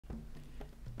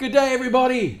Good day,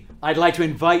 everybody! I'd like to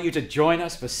invite you to join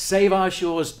us for Save Our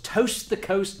Shore's Toast the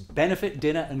Coast Benefit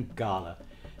Dinner and Gala,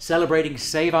 celebrating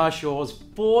Save Our Shore's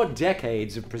 4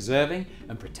 decades of preserving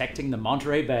and protecting the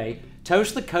Monterey Bay.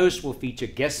 Toast the Coast will feature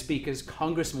guest speakers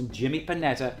Congressman Jimmy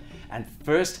Panetta and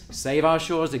first Save Our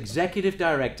Shore's Executive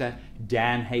Director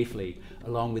Dan Hafley,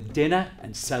 along with dinner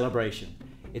and celebration.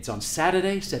 It's on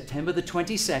Saturday, September the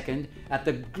 22nd at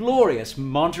the glorious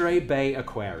Monterey Bay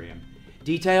Aquarium.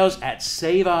 Details at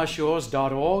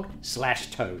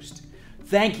saveourshores.org/toast.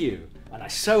 Thank you, and I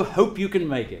so hope you can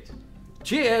make it.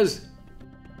 Cheers!